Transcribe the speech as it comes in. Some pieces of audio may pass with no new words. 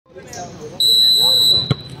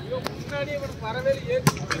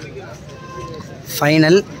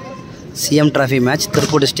Final CM Trophy match,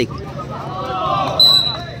 Tiruppur district.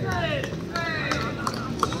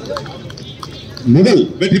 முதல்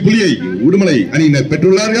வெற்றி புள்ளியை உடுமலை அணியினர்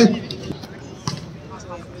பெற்றுள்ளார்கள்.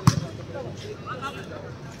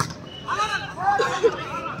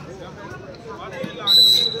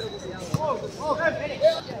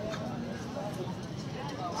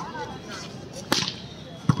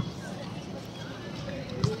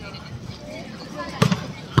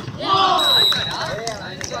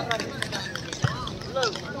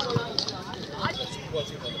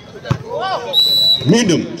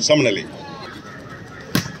 மீண்டும் சமநிலை.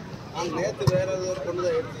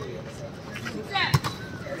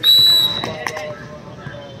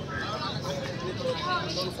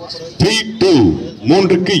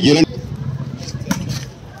 மூன்றுக்கு 2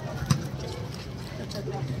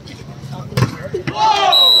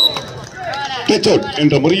 டச் அவுட்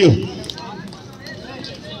என்ற முறையில்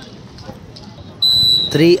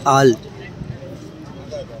 3 all.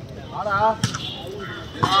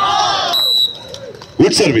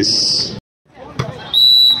 Good service.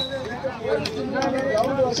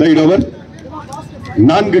 Side over.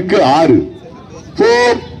 4க்கு 6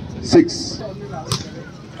 4-6.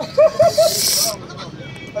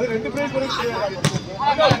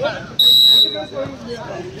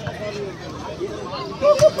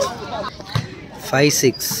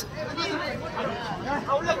 5-6.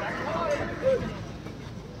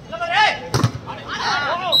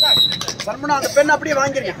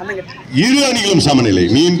 இரு அணிகளும் சமநிலை.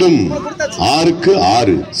 மீண்டும் 6க்கு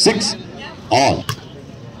 6 6 ஆல்.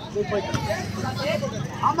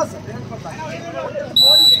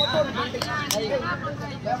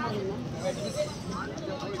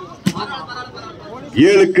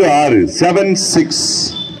 ஏழுக்கு 6 7-6.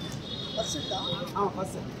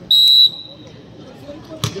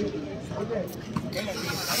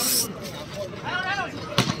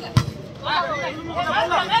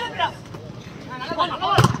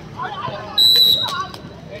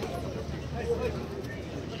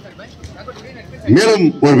 மேலும்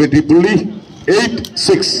ஒரு வெற்றி புள்ளி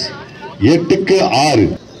 8-6. 8க்கு 6.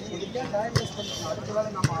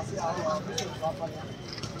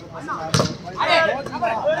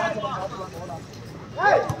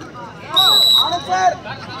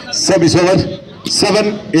 Service over.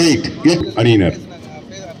 7-8 அணியினர்.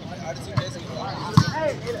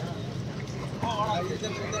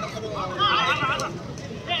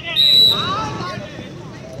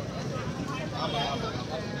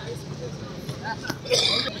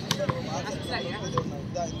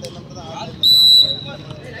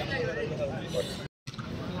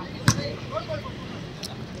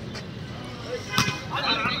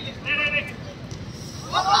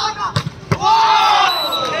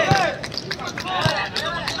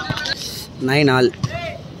 Nine all.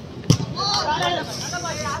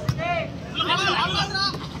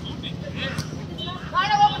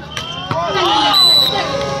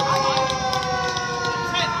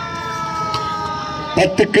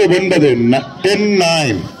 பத்துக்கு 9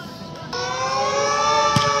 10-9.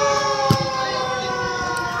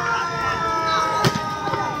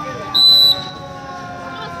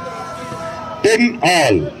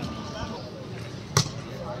 all.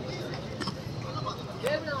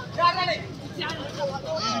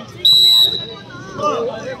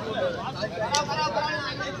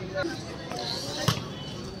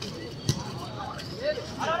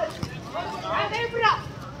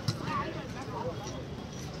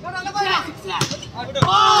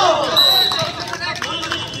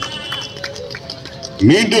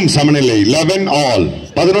 மீண்டும் சமநிலை 11 all.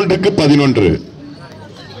 11க்கு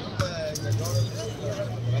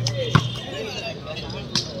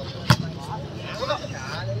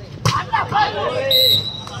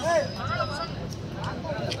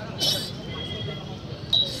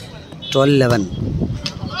 11.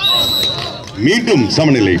 மீண்டும்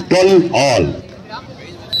சமநிலை 12 all.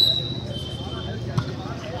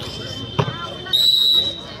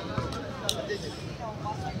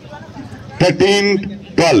 Thirteen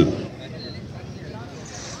 12.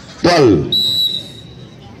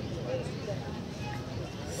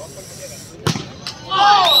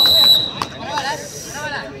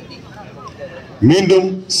 மீண்டும்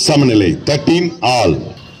சமநிலை 13 all.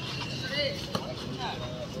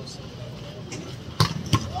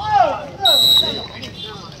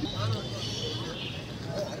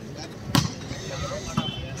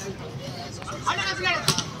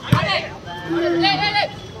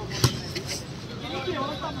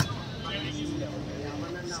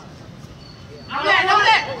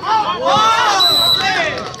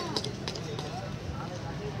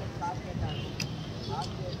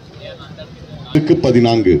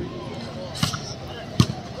 14.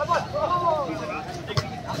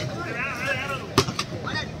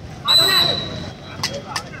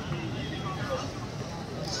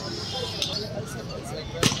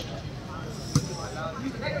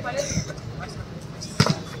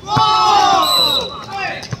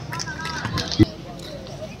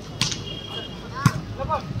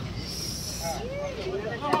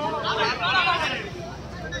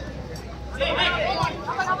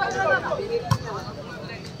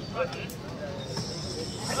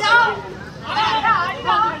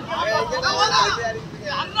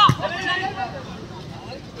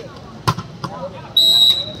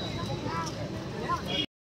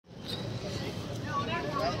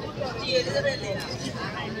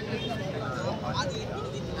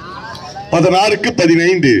 பதினாறுக்கு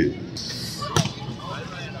 15.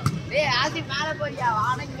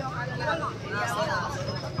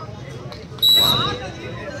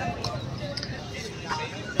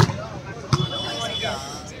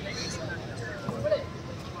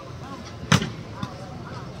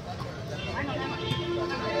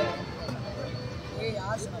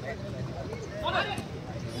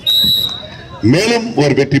 மேலும்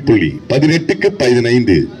ஒரு வெற்றி புள்ளி 18க்கு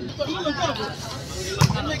 15.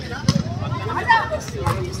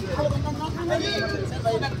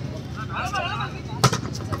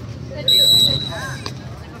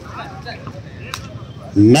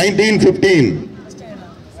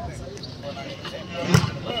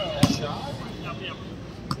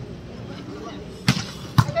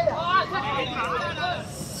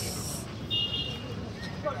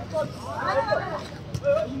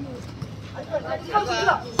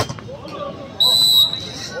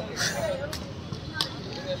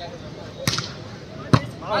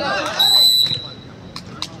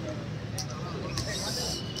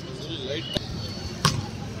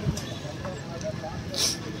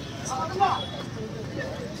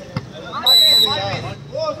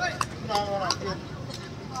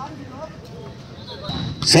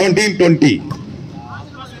 Seventeen 20.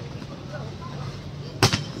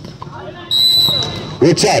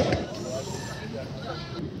 Good shot.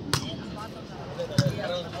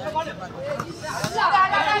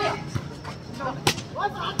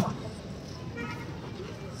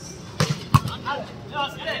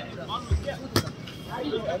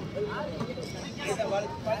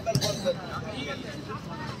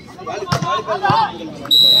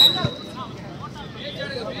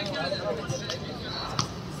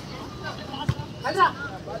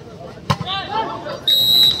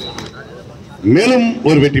 மேலும்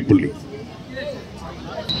ஒரு வெற்றி புள்ளி.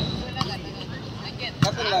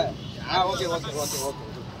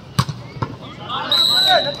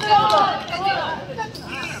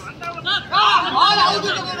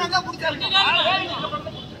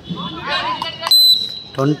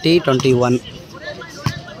 டுவெண்ட்டி 21.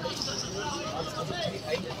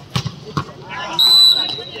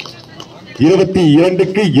 இருபத்தி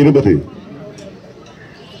 22க்கு 20.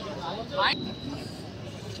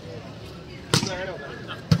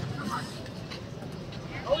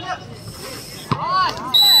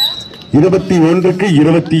 இருபத்தி 21க்கு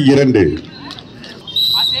 22.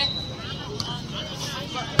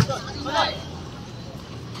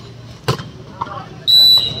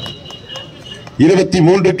 இருபத்தி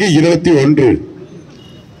 23க்கு 21.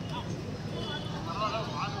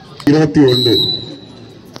 21.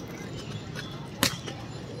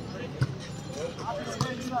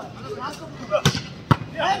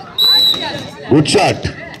 Good shot.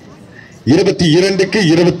 22க்கு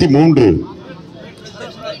 23.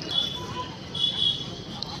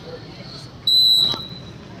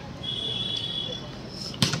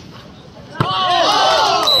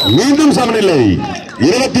 மீண்டும் சமநிலை.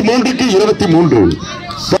 23க்கு 23.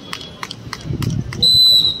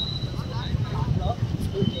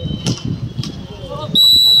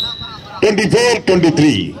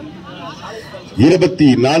 24-23.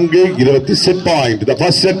 24-20 set point. The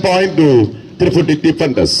first set point to Tiruppur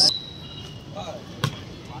defenders.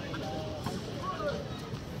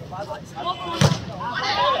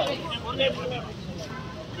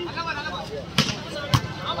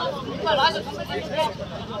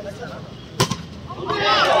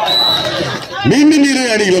 மீண்டும் இரு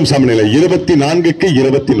அணிகளும் சமநிலை. 24க்கு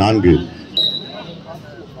 24.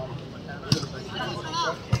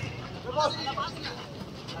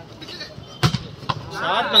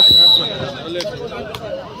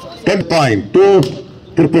 Point to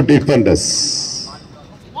Tiruppur defenders.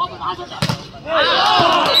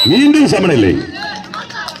 மீண்டும் சமநிலை.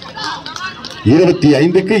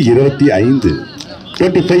 25க்கு 25.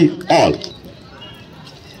 25 all.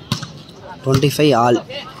 25 all.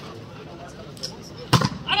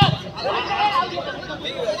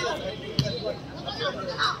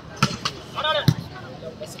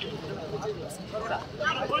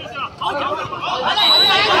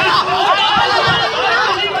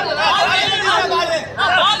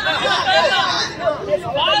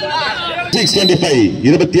 26-25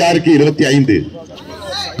 26-25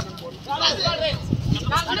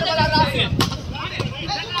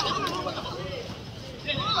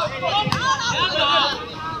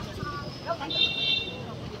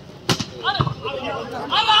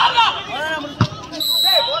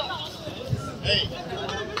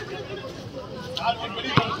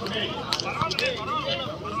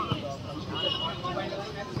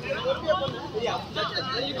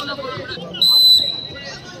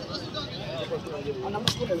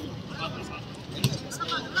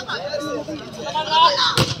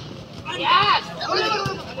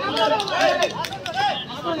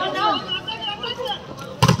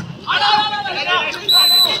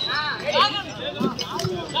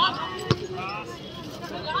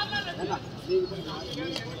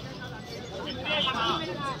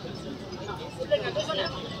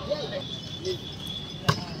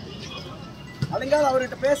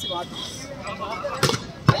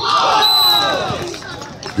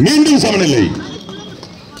 மீண்டும் சமநிலை.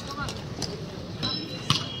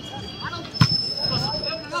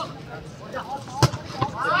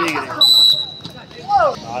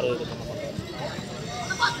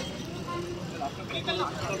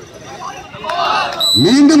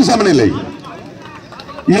 மீண்டும் சமநிலை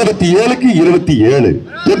 27-27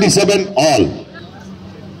 27 all.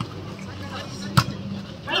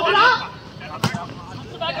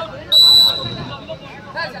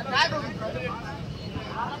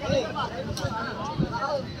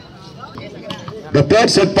 The third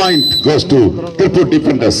set point goes to Tiruppur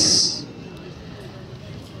defenders.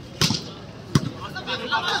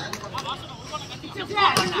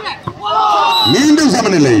 மீண்டும்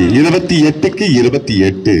சமநிலை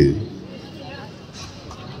 28-28.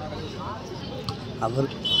 அவர்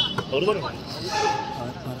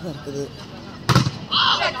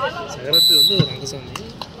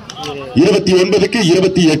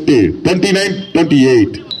 29-28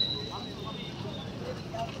 29-28.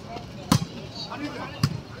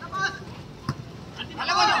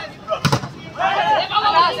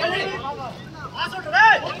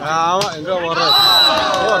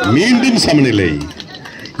 மீண்டும் சமநிலை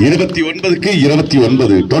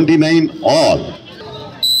 29-29 29 all.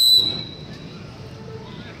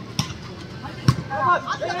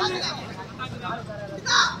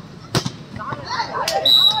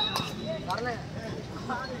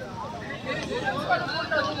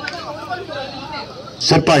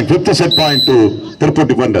 Set point, fifth set point to Tiruppur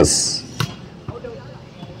defenders.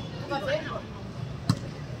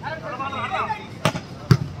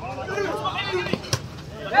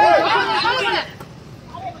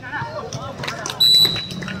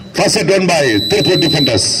 First set won by Tiruppur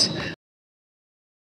defenders.